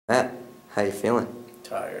Matt, how you feeling?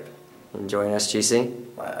 Tired. Enjoying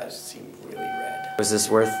SGC? My eyes seem really red. Was this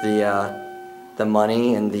worth the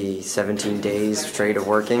money and the 17 days straight of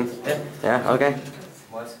working? Yeah. Yeah, okay.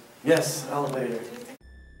 What? Yes, elevator.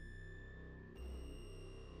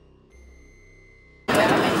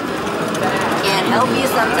 Can't help you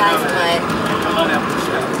sometimes, but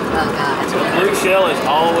oh god. So blue shell is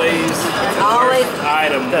always the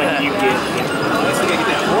item that you get.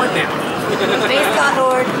 Face got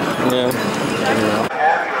Lord. Yeah.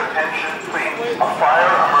 Have your attention, please. A fire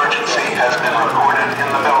emergency has been recorded in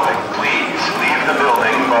the building. Please leave the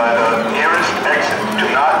building by the nearest exit. Do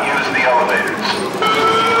not use the elevators.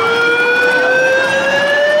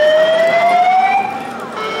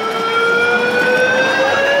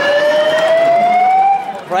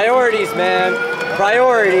 Priorities, man.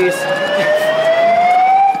 Priorities.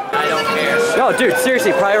 I don't care. No, dude,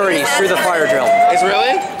 seriously, priorities through the fire drill. It's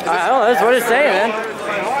really? I don't know, that's what it's saying, man.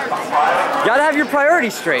 You gotta have your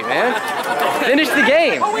priorities straight, man. Finish the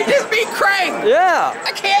game. Oh, we just beat Crane! Yeah.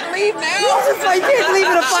 I can't leave now! I can't leave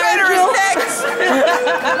in a fire drill.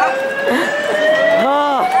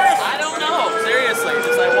 I don't know, seriously.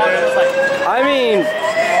 Just like walking, it's like... I mean...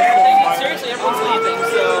 Seriously, everyone's leaving,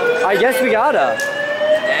 so... I guess we gotta.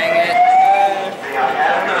 Dang it.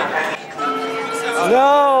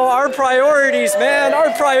 No, our priorities, man,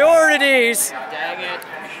 our priorities. Dang it.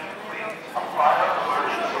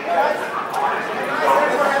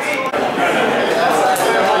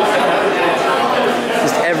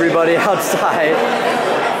 Just everybody outside.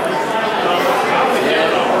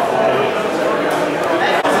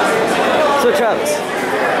 So Travis,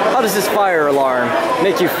 how does this fire alarm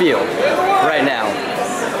make you feel right now?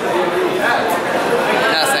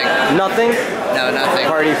 Nothing. Nothing? No, nothing.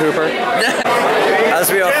 Party pooper. As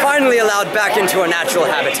we are finally allowed back into our natural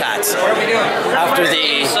habitats after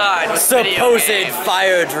the supposed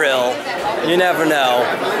fire drill. You never know.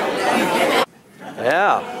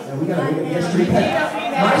 Yeah. We gotta get your street pass.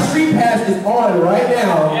 My street pass is on right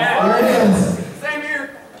now. There it is. Same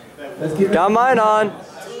here. Let's get Got mine on.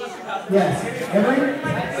 Yes.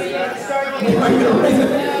 He's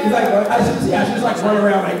like, I should just like run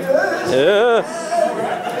around like. Yeah.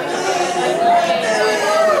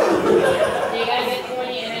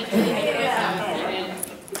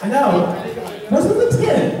 I know. What's with the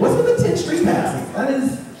 10? What's with the 10 street passes?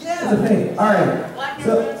 That's a pain. All right.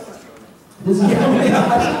 So this is I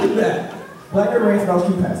should do that. Black and rain spell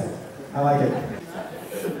street passing. I like it.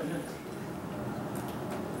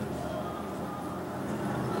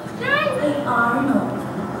 Arnold.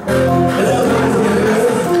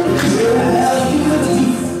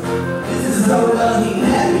 This is so lovely and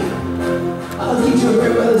happy. I'll teach you a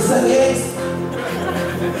great brother Sundays.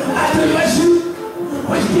 I took my shoe.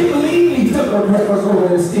 But you can't believe me. Took my breakfast over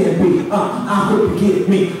and stampede. I hope you get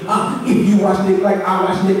me. If you watch Nick like I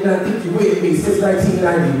watch Nick, then think you with me. Since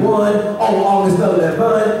 1991, on August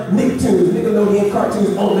 11, Nicktoons, Nickelodeon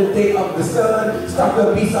cartoons on the day of the sun. Start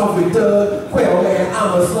the beats off with Doug. Quail man,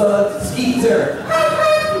 I'm a slug. Skeeter.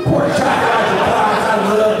 Pork chop,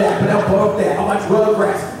 I love that, but I'm above that. I watch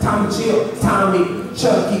Rugrats, Tommy Chill, Tommy,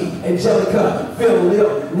 Chucky, Angelica, Phil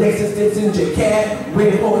Lil, Nexus, Stinson, J-Cat,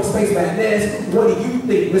 Red Horn, Space Madness. What do you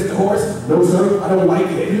think, Mr. Horse? No, sir, I don't like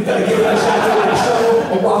it. You gotta give it a shot to the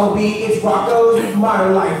show. A Wallaby, it's Rocco's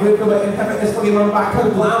Modern Life. Ricola and Pepper is fully run by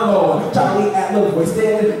Kurt Blaumo. Charlie Atlas,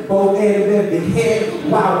 Wasted, Bo and Big Head,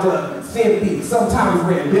 Wilder. Simpy, sometimes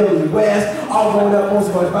red Billy West, all grown up on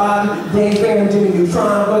SpongeBob, James Bam, Jimmy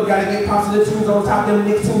Neutron, but gotta get pops of the tunes on top of them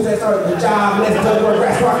Nicktoons that started the job. Let's do more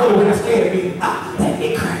grass rock over and Stampede. That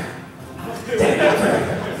get crack. That get crack.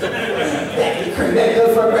 That get crack. That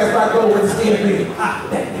does for grass rock over and Stampede. That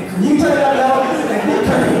get crack. You turn it up, dog. That get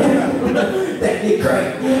crack. That get crack.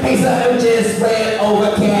 Hey, something just ran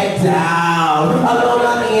over cat down. Alone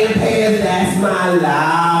I'm in Paris, that's my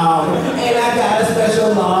law. And I got a special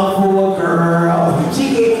law for a girl. She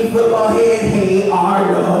gave me football head, hey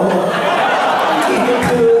Arnold. Give me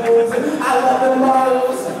tunes, I love the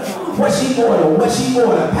most. What she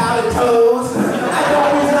order, powdered toes. I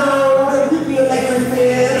don't know, the electric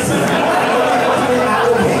fence. I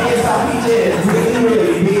don't get soft peaches,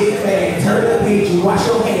 really big fan. Turn the page, you wash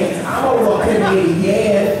your hands. I'm a raw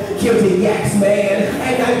Canadian, killed the yaks man.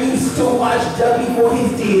 And I used to watch Dubby for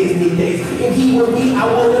his Disney days. If he were me, I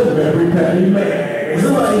want a very petty man.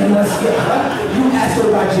 Money must get up. You ask for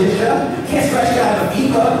my ginger. Can't scratch out a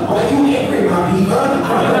beaver. Why you angry, my beaver? The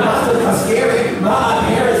monsters are scary. My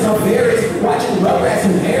parents are fairies. Watching Rugrats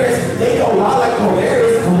in Paris. They don't lie like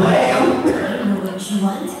Hilarious. Blam. I know what you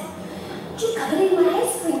want. You got it in my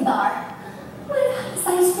ice cream bar. Well, I've had this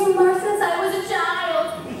ice cream bar since I was a child.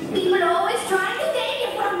 People are always trying to take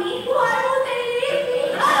it from me.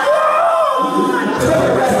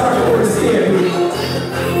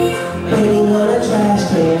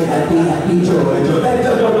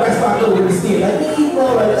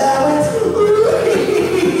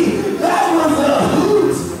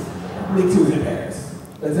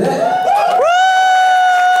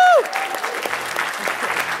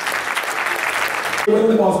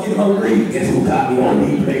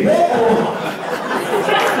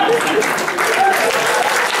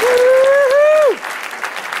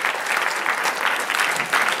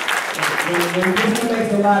 when Disney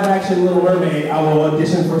makes the live-action Little Mermaid, I will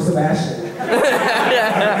audition for Sebastian.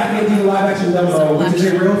 I'm making a live-action Dumbo, which is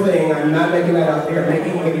a real thing. I'm not making that out there. I'm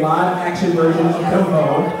making a live-action version of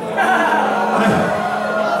Dumbo.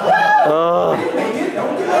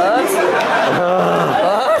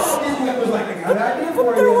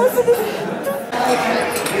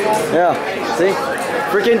 Yeah, see?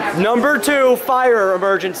 Freaking number 2 fire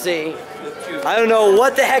emergency. I don't know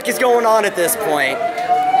what the heck is going on at this point.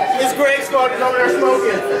 It's Greg started over there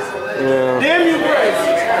smoking. Yeah. Damn you, Greg.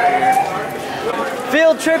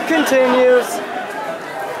 Field trip continues.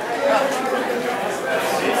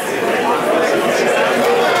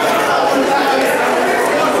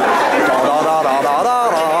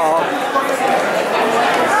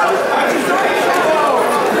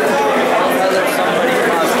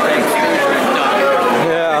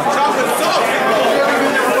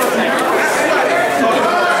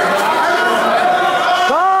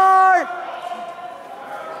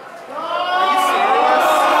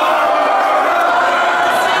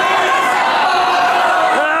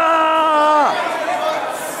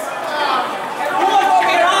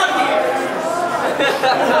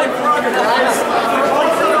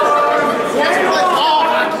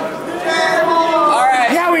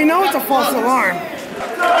 Yeah, we know it's a false alarm.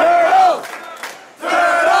 Turtles!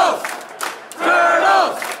 Turtles!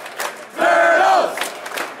 Turtles! Turtles!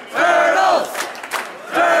 Turtles!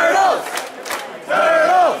 Turtles!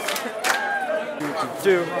 Turtles!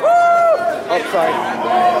 Two. Woo! Oh, sorry.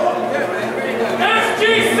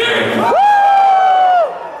 SGC!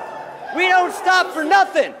 Woo! We don't stop for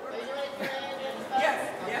nothing.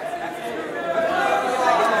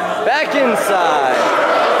 Back inside.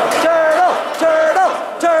 Turtle, turtle,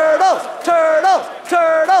 turtles, turtles,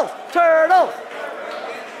 turtles, turtles.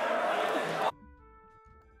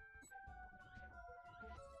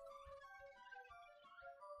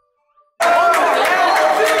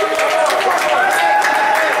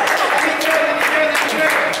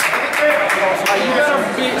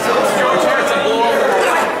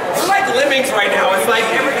 It's like lemmings right now. It's like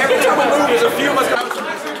every time we move, there's a few of us.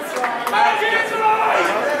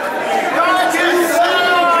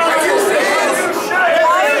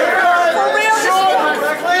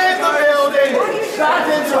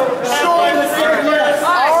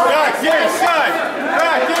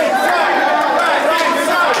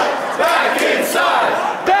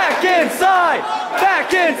 Back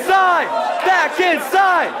inside! Back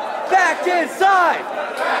inside! Back inside!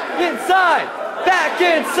 Inside! Back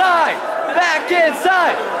inside! Back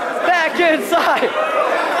inside! Back inside!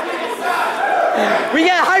 We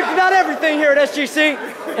get hyped about everything here at SGC.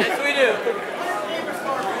 Yes, we do.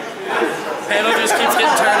 Panel just keeps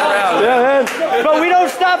getting turned around. Yeah, man. But we don't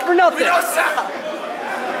stop for nothing. We don't stop.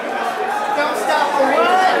 Don't stop for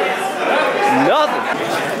what? Nothing.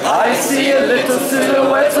 I see a little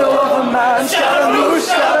silhouette of a man.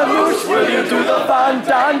 Scaramouche, will you do the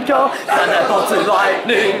fandango? Thunderbolts and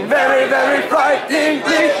lightning, very, very frightening.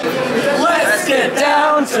 Let's get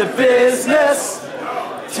down to business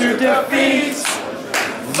to defeat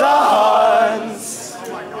the Huns.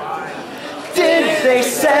 Did they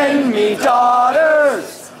send me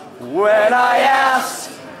daughters when I asked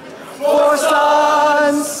for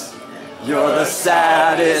sons? You're the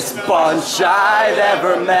saddest bunch I've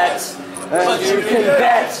ever met, and you can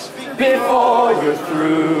bet before you're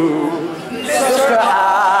through, sister,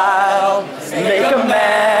 I'll make a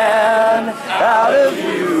man out of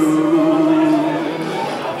you.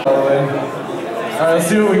 Alright, let's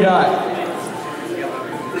see what we got.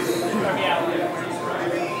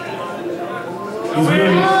 He's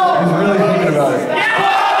really thinking about it.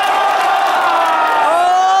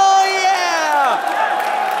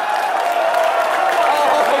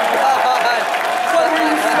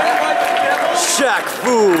 Shaq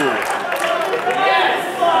Fu.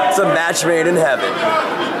 It's a match made in heaven.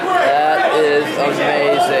 That is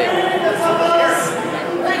amazing.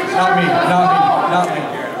 Not me, not me, not me.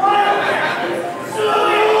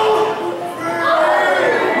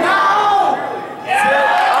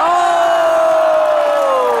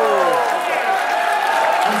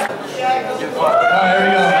 Alright, here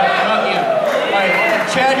we go. Alright,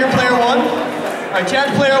 Chad, you're player 1. Alright,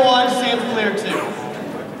 Chad's player 1, Sam's player 2.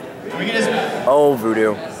 We can just... Oh,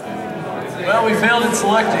 voodoo. Well, we failed in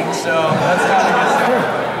selecting, so that's how to get started.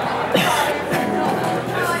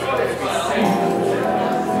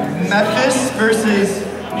 Memphis versus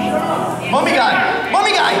Mummy Guy.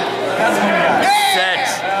 Mummy Guy! That's Mummy Guy. Yeah! Set.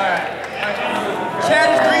 Alright. Chad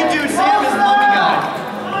is Green Dude, Sam is Mummy Guy.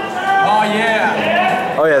 Oh,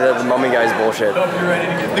 yeah. Oh yeah, the mummy guy's bullshit. Hope you're ready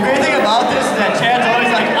to get... The great thing about this is that Chad's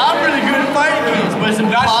always like, I'm really good at fighting games, but it's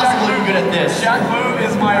impossibly good at at this. Jack Blue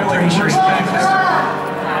is my like worst practice.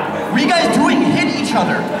 What are you guys doing? Hit each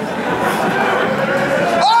other.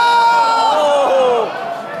 Oh!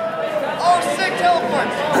 Oh, sick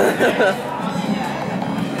teleports.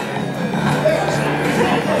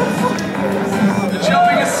 The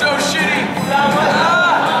jumping is so shitty.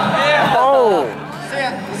 Yeah. Oh!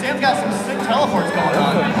 Sam's got some sick teleports going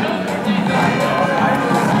on.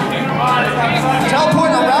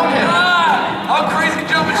 Teleporting around him. I'll crazy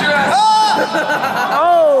jump at your ass.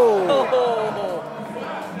 Oh!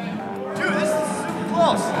 Dude, this is super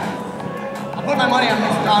close. I'll put my money on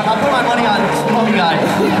Smoky Guy.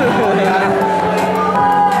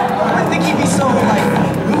 I would think he'd be so like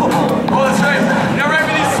movable. Oh, that's right. You're ready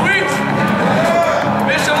for these sweeps.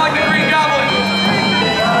 Bitch, I'm like the Green Goblin.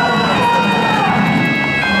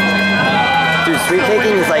 Dude, sweep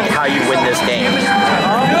taking is like how you win this game.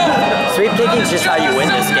 Sweep taking is just how you win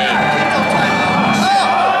this game.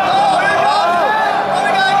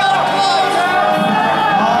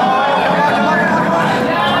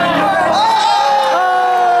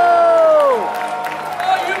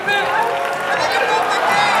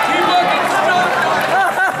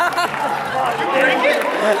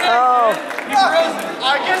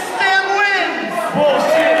 I guess Sam wins!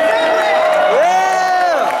 Bullshit!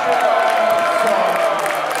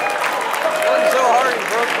 So hard,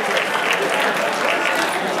 bro.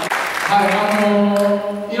 は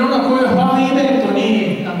い、いろんなこういうファンイベント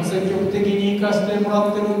に積極的に行かせてもら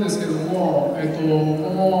ってるんですけども、こ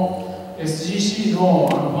の SGC の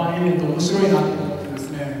ファンイベント面白いなと思ってで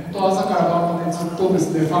すね、本当朝から晩までずっとで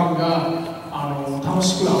すね、ファンが楽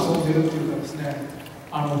しく遊んでるっていうかですね、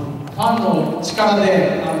ファンの力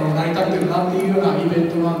で成り立ってるなっていうようなイベン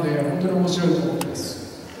トなんで、本当に面白いと思ってます。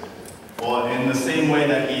Well, in the same way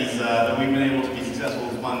that that we've been able to be successful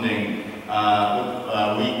with funding,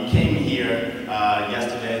 we came here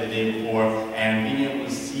yesterday, the day before, and being able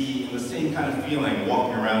to see the same kind of feeling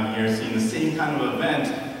walking around here, seeing the same kind of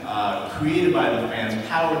event created by the fans,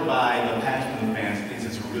 powered by the passion of the fans. I think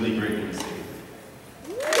it's a really great thing to see.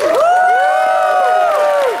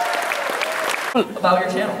 About your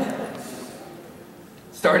channel.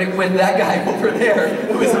 Starting with that guy over there,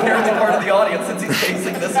 who is apparently part of the audience since he's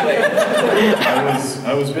facing this way.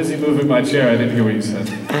 I was busy moving my chair. I didn't hear what you said.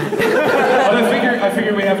 But I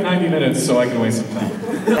figure we have 90 minutes, so I can waste some time.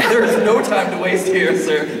 There is no time to waste here,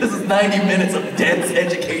 sir. This is 90 minutes of dense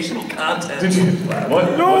educational content. Did you?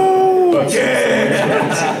 What? No! What?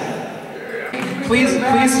 Yeah! Please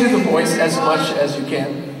do the voice as much as you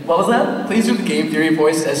can. What was that? Please do the game theory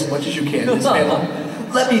voice as much as you can this panel.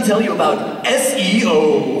 Let me tell you about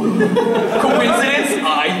SEO. Coincidence?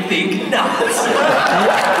 I think not.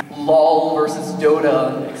 LOL versus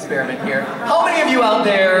Dota experiment here. How many of you out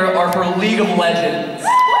there are for League of Legends?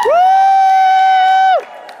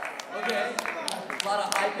 Okay. A lot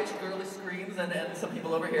of high-pitched girly screams and some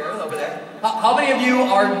people over here, over there. How many of you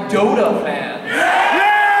are Dota fans?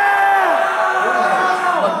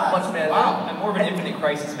 Much man. Wow, I'm more of an Infinite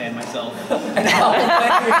Crisis man myself. And how many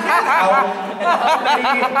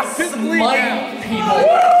Smite people?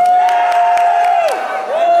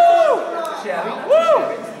 Shabby.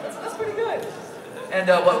 That's pretty good. And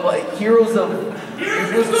what Heroes of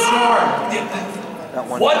Storm?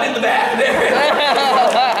 One in the back there.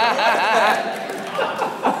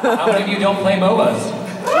 How many of you don't play MOBAs?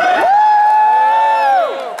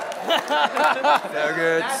 Very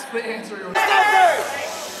good. That's the answer.